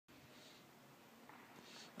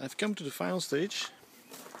I've come to the final stage.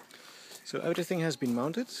 So everything has been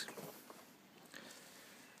mounted.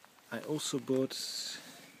 I also bought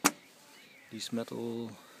these metal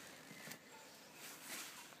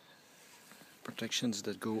protections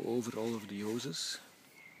that go over all of the hoses.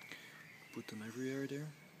 Put them everywhere there.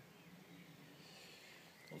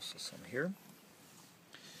 Also some here.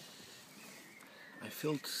 I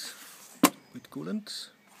filled with coolant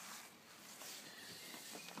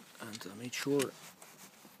and I made sure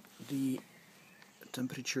the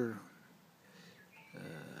temperature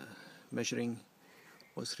measuring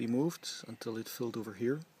was removed until it filled over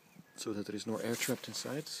here, so that there is no air trapped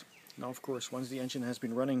inside. Now of course, once the engine has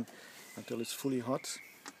been running until it's fully hot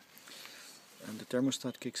and the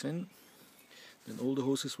thermostat kicks in, then all the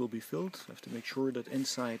hoses will be filled. I have to make sure that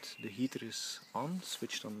inside the heater is on,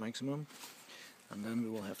 switched on maximum, and then we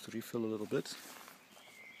will have to refill a little bit.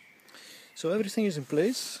 So everything is in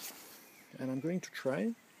place and I'm going to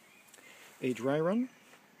try a dry run.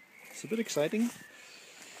 It's a bit exciting.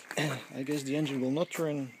 I guess the engine will not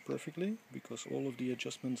turn perfectly because all of the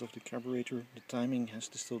adjustments of the carburetor, the timing has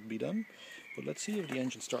to still be done. But let's see if the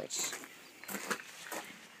engine starts.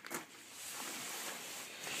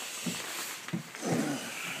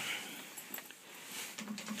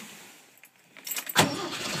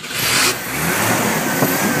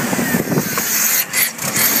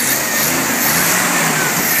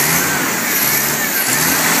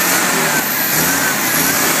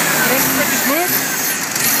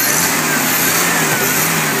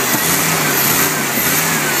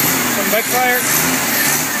 Backfire. Too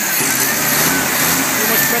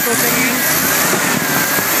much petrol coming in.